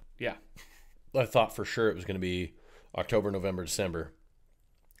sense now. Yeah. I thought for sure it was going to be October, November, December.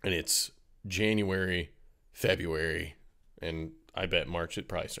 And it's January, February, and I bet March it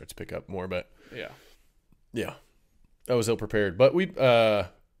probably starts to pick up more, but yeah. I was ill prepared. But we've been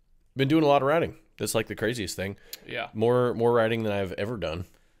doing a lot of writing. That's like the craziest thing. Yeah. More writing than I've ever done.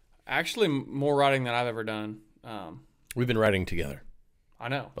 Actually, more writing than I've ever done. We've been writing together. I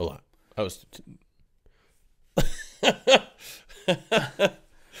know. A lot. I was...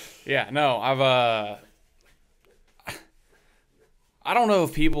 Yeah, no, I don't know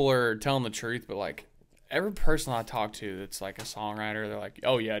if people are telling the truth, but like every person I talk to that's like a songwriter, they're like,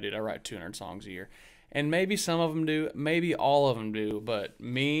 oh yeah, dude, I write 200 songs a year. And maybe some of them do, maybe all of them do, but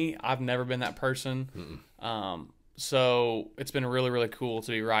me, I've never been that person. So it's been really, really cool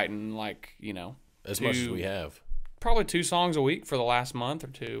to be writing like, as much as we have. Probably 2 songs a week for the last month or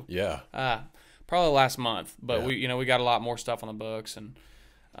 2. Yeah. Probably last month, but yeah. we got a lot more stuff on the books, and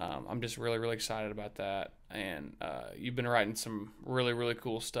I'm just really, really excited about that. And you've been writing some really, really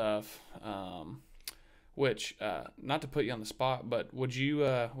cool stuff. Which, not to put you on the spot, but would you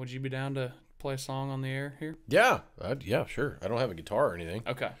be down to play a song on the air here? Yeah, yeah, sure. I don't have a guitar or anything.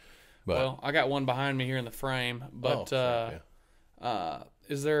 Okay. But, well, I got one behind me here in the frame. But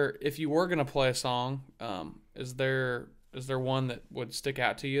is there, if you were gonna play a song, is there one that would stick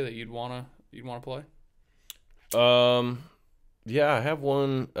out to you that you'd wanna play? Yeah, I have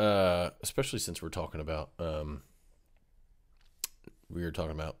one. Especially since we're talking about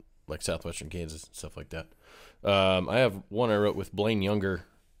like southwestern Kansas and stuff like that. I have one I wrote with Blaine Younger,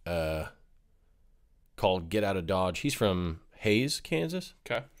 called "Get Out of Dodge." He's from Hayes, Kansas.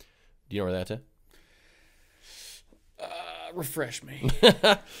 Okay. Do you know where that's at? Refresh me.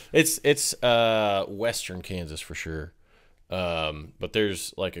 It's western Kansas for sure. But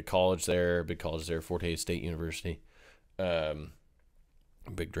there's like a college there, big college there, Fort Hays State University.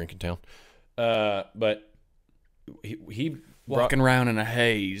 Big drinking town. But he walking around in a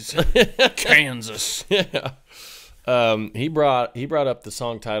haze, Kansas. Yeah. He brought up the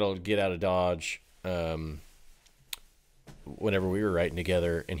song titled "Get Out of Dodge." Whenever we were writing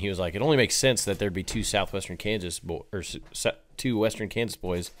together, and he was like, it only makes sense that there'd be two Western Kansas boys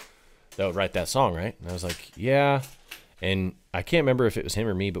that would write that song, right? And I was like, yeah. And I can't remember if it was him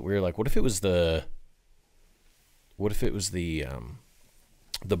or me, but we were like, what if it was the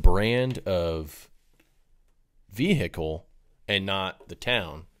brand of vehicle and not the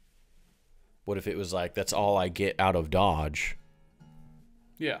town? What if it was like, that's all I get out of Dodge?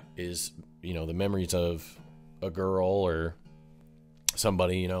 Yeah. Is, the memories of a girl or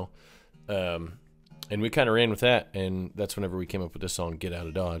somebody, and we kind of ran with that, and that's whenever we came up with this song, "Get Out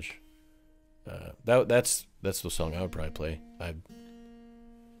of Dodge." That's the song I would probably play.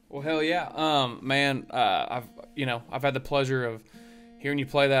 Well, hell yeah, man. I've had the pleasure of hearing you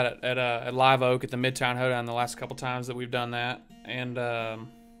play that at Live Oak at the Midtown Hoedown the last couple times that we've done that, and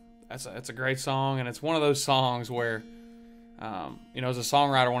it's a great song, and it's one of those songs where, as a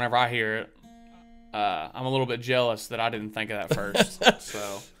songwriter, whenever I hear it, I'm a little bit jealous that I didn't think of that first.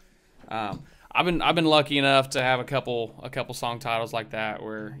 So, I've been lucky enough to have a couple song titles like that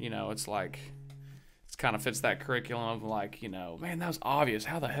where it's like it kind of fits that curriculum of like man, that was obvious.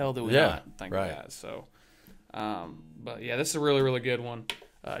 How the hell did we not think of that? So, but yeah, this is a really really good one.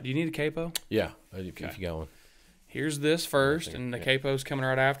 Do you need a capo? Yeah, if you got one. Here's this first, and the capo's coming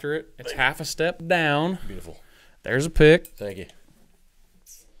right after it. It's half a step down. Beautiful. There's a pick. Thank you.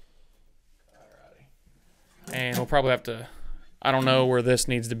 And we'll probably have to, I don't know where this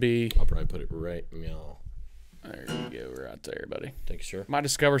needs to be. I'll probably put it right. Meow. There you go, right there, buddy. Thank you, sir. Might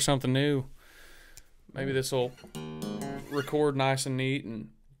discover something new. Maybe this will record nice and neat, and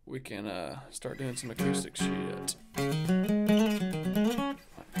we can start doing some acoustic shit.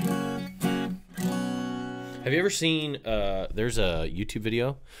 Have you ever seen, there's a YouTube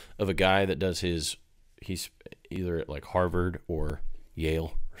video of a guy that does he's either at like Harvard or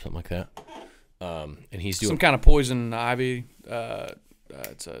Yale or something like that. And he's doing some kind of poison ivy.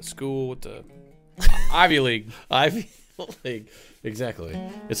 It's a school with the Ivy League. Ivy League, exactly.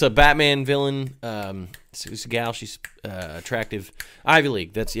 It's a Batman villain. It's a gal. She's attractive. Ivy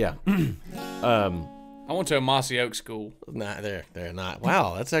League. That's yeah. I went to a Mossy Oak school. Nah, they're not.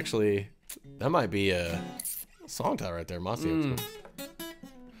 Wow, that might be a song title right there. Mossy Oak school.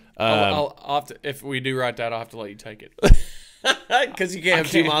 I'll have to, if we do write that, I'll have to let you take it. Because you can't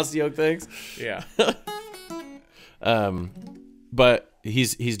have two Mossy Oak things. Yeah. But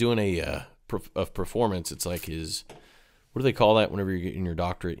he's doing a performance. It's like his, what do they call that? Whenever you're getting your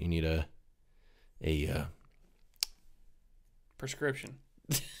doctorate, you need a prescription.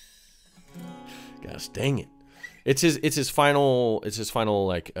 Gosh dang it! It's his final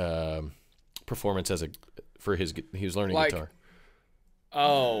like performance he was learning guitar.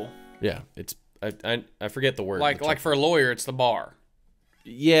 Oh. Yeah, it's I forget the word. Like for a lawyer, it's the bar.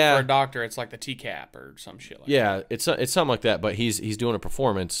 Yeah. For a doctor, it's like the TCAP or some shit like that. Yeah, it's something like that. But he's doing a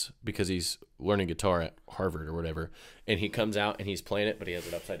performance because he's learning guitar at Harvard or whatever, and he comes out and he's playing it, but he has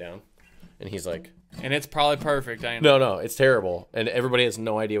it upside down, and he's like, and it's probably perfect. Ain't it? No, it's terrible, and everybody has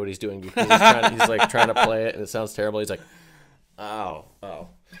no idea what he's doing because he's like trying to play it, and it sounds terrible. He's like, oh,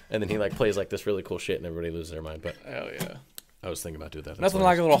 and then he like plays like this really cool shit, and everybody loses their mind. But hell yeah. I was thinking about doing that. Nothing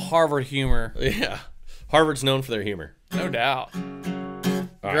like a little Harvard humor. Yeah. Harvard's known for their humor. No doubt.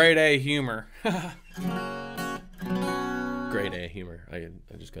 Grade A humor. Grade A humor. I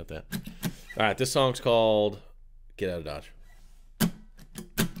just got that. All right, this song's called "Get Out of Dodge."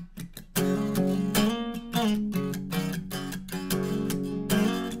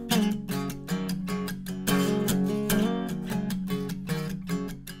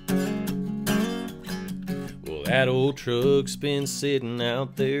 That old truck's been sitting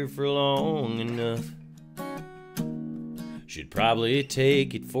out there for long enough. Should probably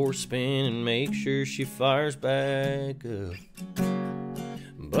take it for a spin and make sure she fires back up.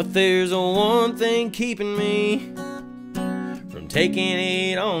 But there's one thing keeping me from taking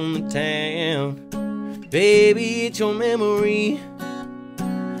it on the town. Baby, it's your memory.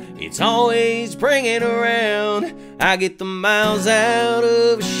 It's always bringing around. I get the miles out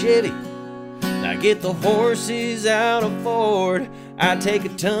of a Chevy. I get the horses out of Ford. I take a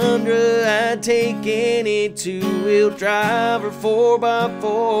Tundra, I take any two-wheel drive or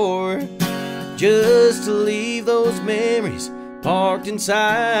 4x4, just to leave those memories parked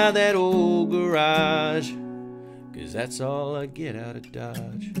inside that old garage, 'cause that's all I get out of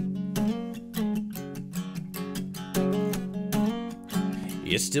Dodge.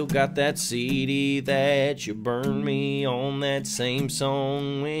 You still got that CD that you burned me on, that same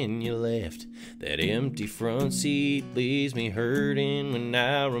song when you left. That empty front seat leaves me hurting when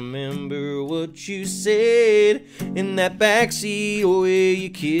I remember what you said. In that backseat, oh yeah, you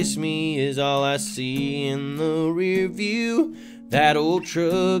kissed me is all I see in the rear view. That old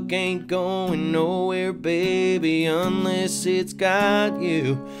truck ain't going nowhere, baby, unless it's got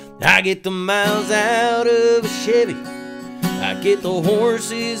you. I get the miles out of a Chevy. I get the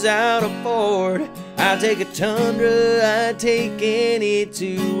horses out of Ford. I take a Tundra, I take any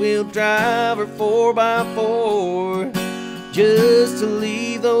two-wheel drive or 4x4, just to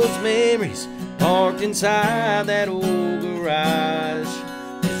leave those memories parked inside that old garage.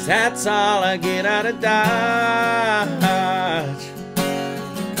 'Cause that's all I get out of Dodge.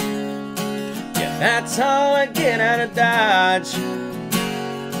 Yeah, that's all I get out of Dodge.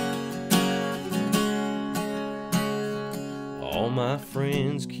 All my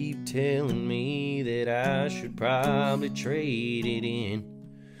friends keep telling me that I should probably trade it in,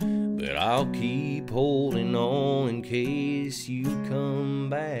 but I'll keep holding on in case you come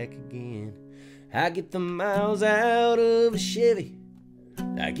back again. I get the miles out of a Chevy.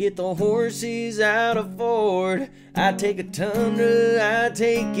 I get the horses out of Ford. I take a Tundra, I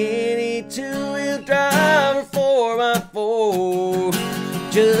take any two-wheel drive or 4x4,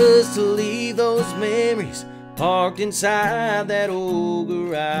 just to leave those memories parked inside that old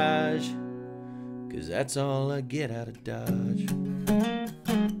garage. 'Cause that's all I get out of Dodge.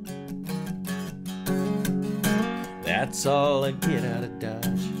 That's all I get out of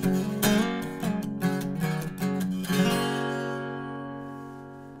Dodge.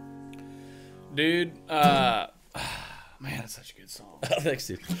 Dude, man, that's such a good song. Thanks,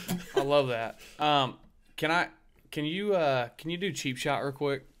 dude. I love that. Can you do Cheap Shot real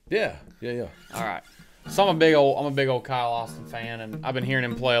quick? Yeah. All right. So I'm a big old Kyle Austin fan, and I've been hearing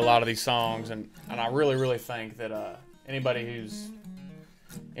him play a lot of these songs, and I really think that anybody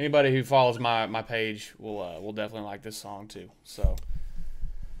who follows my page will definitely like this song too. So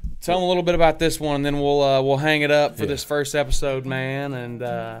tell them a little bit about this one, and then we'll hang it up for this first episode, man, and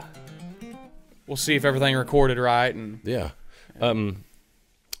we'll see if everything recorded right. And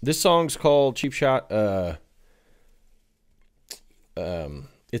this song's called Cheap Shot.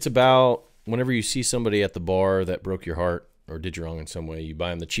 It's about whenever you see somebody at the bar that broke your heart or did you wrong in some way, you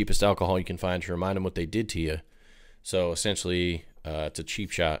buy them the cheapest alcohol you can find to remind them what they did to you. So essentially, it's a cheap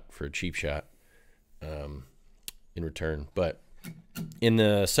shot for a cheap shot in return. But in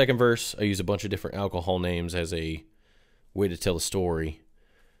the second verse, I use a bunch of different alcohol names as a way to tell a story.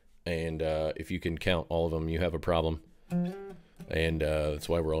 And if you can count all of them, you have a problem. And that's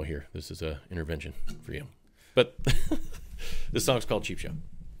why we're all here. This is an intervention for you. But this song's called Cheap Shot.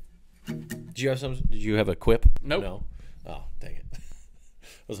 Did you have a quip? Nope. No. Oh, dang it! I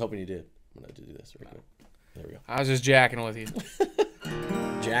was hoping you did. I'm gonna do this real quick. There we go. I was just jacking with you.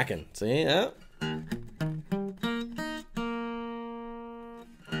 Jacking. See? Yeah.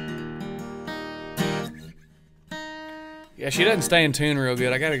 Yeah, she doesn't stay in tune real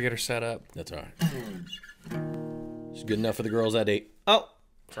good. I gotta get her set up. That's all right. She's good enough for the girls I date. Oh,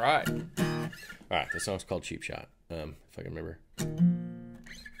 That's right. all right. The song's called Cheap Shot. If I can remember.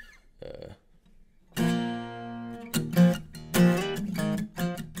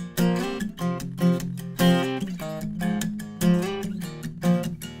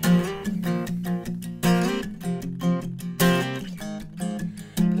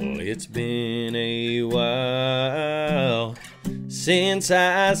 It's been a while since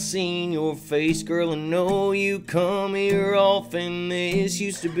I seen your face, girl. I know you come here often. This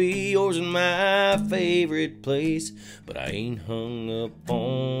used to be yours and my favorite place, but I ain't hung up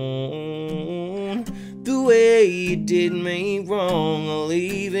on the way you did me wrong. I'll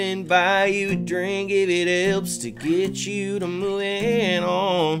even buy you a drink if it helps to get you to moving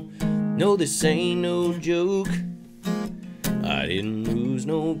on. No, this ain't no joke. I didn't lose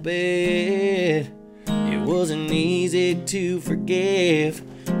no bet. It wasn't easy to forgive,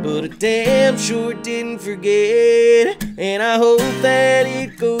 but I damn sure didn't forget. And I hope that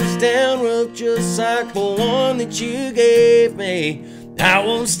it goes down rough just like the one that you gave me. I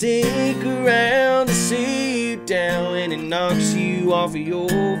won't stick around to see you down when it knocks you off of your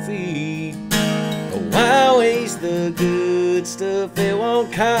feet. Oh, why waste the good stuff? It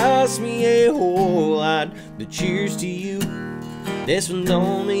won't cost me a whole lot. But cheers to you. This one's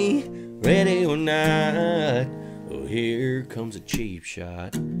on me, ready or not. Oh, here comes a cheap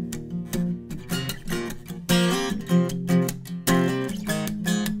shot.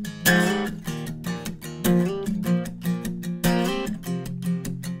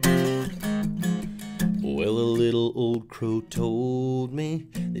 Well, a little old crow told me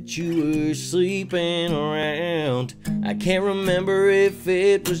that you were sleeping around. I can't remember if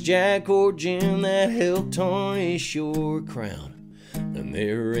it was Jack or Jim that helped tarnish your crown. And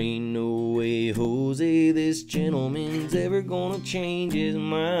there ain't no way, Jose, this gentleman's ever gonna change his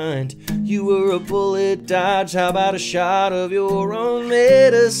mind. You were a bullet dodge, how about a shot of your own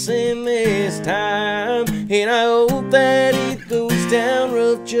medicine this time? And I hope that it goes down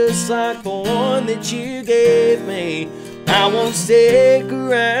rough just like the one that you gave me. I won't stick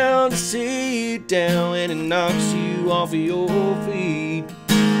around to see you down when it knocks you off of your feet.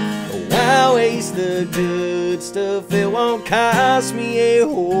 Why waste the good stuff? It won't cost me a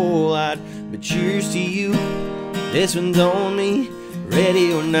whole lot. But cheers to you. This one's on me,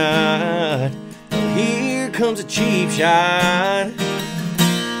 ready or not. Oh, here comes a cheap shot.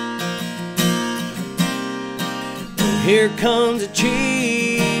 Oh, here comes a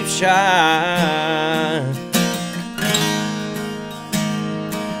cheap shot.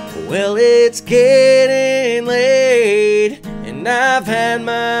 Well, it's getting late, and I've had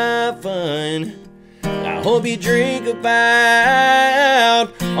my fun. I hope you drink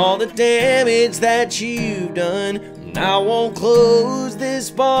about all the damage that you've done. And I won't close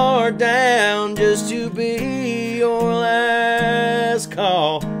this bar down just to be your last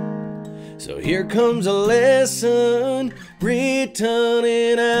call. So here comes a lesson written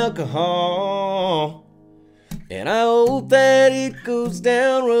in alcohol. And I hope that it goes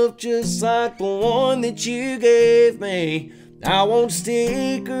down rough just like the one that you gave me. I won't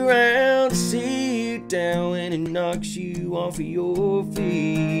stick around to see you down when it knocks you off of your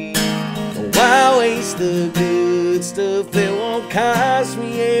feet. Why waste the good stuff? It won't cost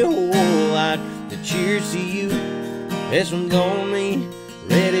me a whole lot. But cheers to you. This one's on me,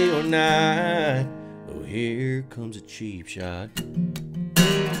 ready or not. Oh, here comes a cheap shot.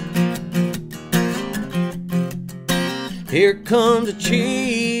 Here comes a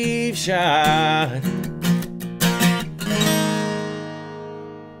cheap shot.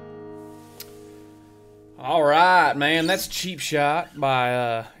 All right, man. That's Cheap Shot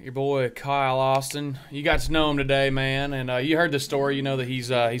by your boy Kyle Austin. You got to know him today, man, and you heard the story. You know that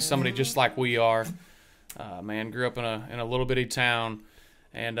he's somebody just like we are. Man, grew up in a little bitty town,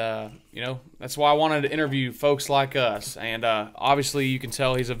 and you know that's why I wanted to interview folks like us. And obviously, you can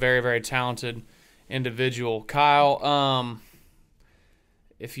tell he's a very, very talented individual. Kyle,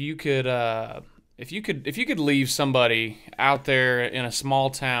 if you could leave somebody out there in a small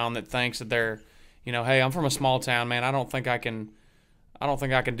town that thinks that they're, you know, hey, I'm from a small town, man. I don't think I can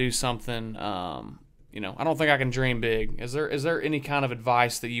do something. You know, I don't think I can dream big. Is there any kind of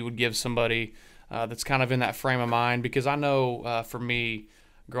advice that you would give somebody that's kind of in that frame of mind? Because I know for me,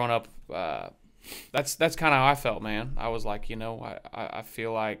 growing up, that's kind of how I felt, man. I was like, you know, I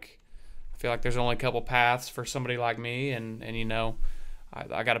feel like there's only a couple paths for somebody like me, and you know,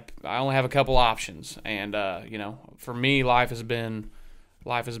 I only have a couple options, and you know, for me, life has been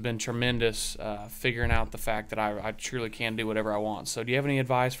tremendous, figuring out the fact that I truly can do whatever I want. So, do you have any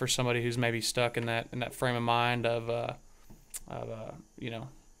advice for somebody who's maybe stuck in that frame of mind of you know,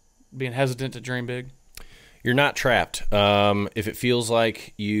 being hesitant to dream big? You're not trapped. If it feels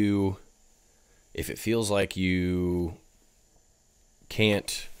like you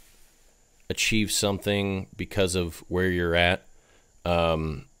can't achieve something because of where you're at,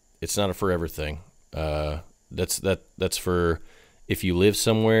 it's not a forever thing. That's for if you live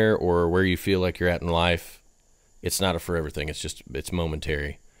somewhere or where you feel like you're at in life. It's not a forever thing. It's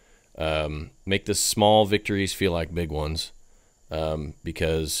momentary. Make the small victories feel like big ones,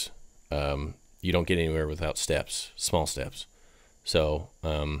 because you don't get anywhere without small steps. So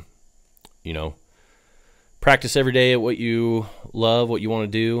you know, practice every day at what you love, what you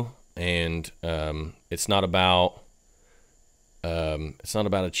want to do. And it's not about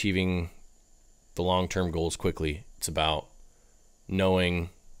achieving the long-term goals quickly. It's about knowing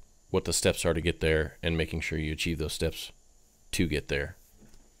what the steps are to get there and making sure you achieve those steps to get there.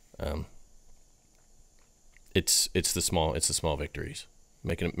 it's the small victories,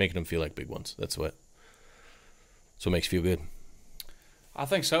 making them feel like big ones. That's what makes you feel good. I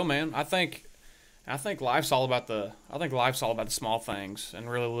think so, man. I think life's all about the small things and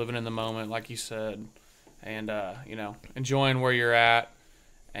really living in the moment, like you said, and enjoying where you're at,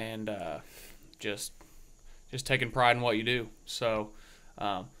 and just taking pride in what you do. So,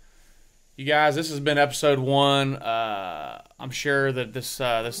 you guys, this has been episode 1. I'm sure that this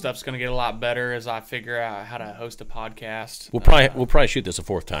stuff's going to get a lot better as I figure out how to host a podcast. We'll probably shoot this a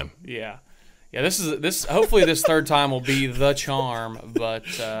 4th time. Yeah. This hopefully this 3rd time will be the charm. But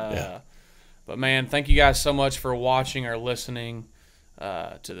but man, thank you guys so much for watching or listening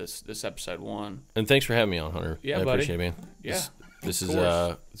to this episode 1. And thanks for having me on, Hunter. Yeah, I buddy. appreciate it, man. Yeah. This is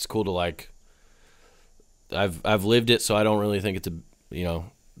it's cool to like. I've lived it, so I don't really think it's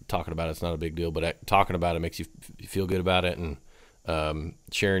talking about it's not a big deal, but talking about it makes you feel good about it, and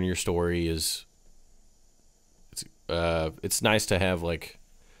sharing your story it's nice to have like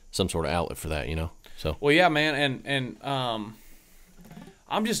some sort of outlet for that, So well, yeah, man, and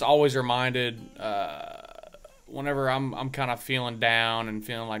I'm just always reminded whenever I'm kind of feeling down and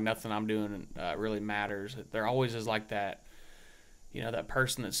feeling like nothing I'm doing really matters. There always is like that, that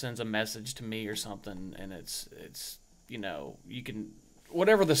person that sends a message to me or something, and it's you can.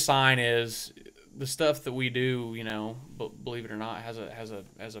 Whatever the sign is, the stuff that we do, believe it or not,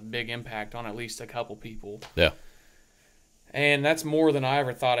 has a big impact on at least a couple people. Yeah. And that's more than I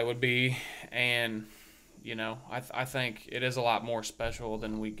ever thought it would be. And, I think it is a lot more special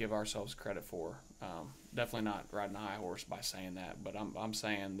than we give ourselves credit for. Definitely not riding a high horse by saying that, but I'm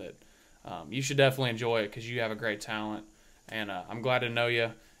saying that you should definitely enjoy it because you have a great talent. And I'm glad to know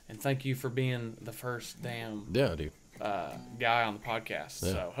you. And thank you for being the first damn dude. Guy on the podcast.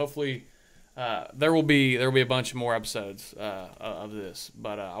 Yeah. So hopefully there will be a bunch of more episodes of this.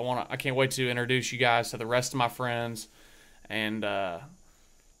 But I can't wait to introduce you guys to the rest of my friends and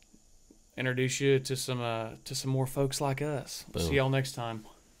introduce you to some more folks like us. Boom. See y'all next time.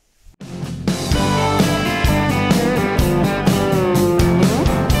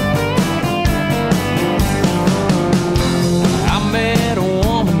 I met a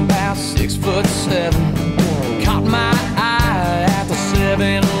woman about 6'7", caught my eye at the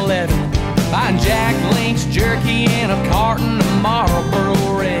 7-Eleven, buying Jack Link's jerky and a carton of Marlboro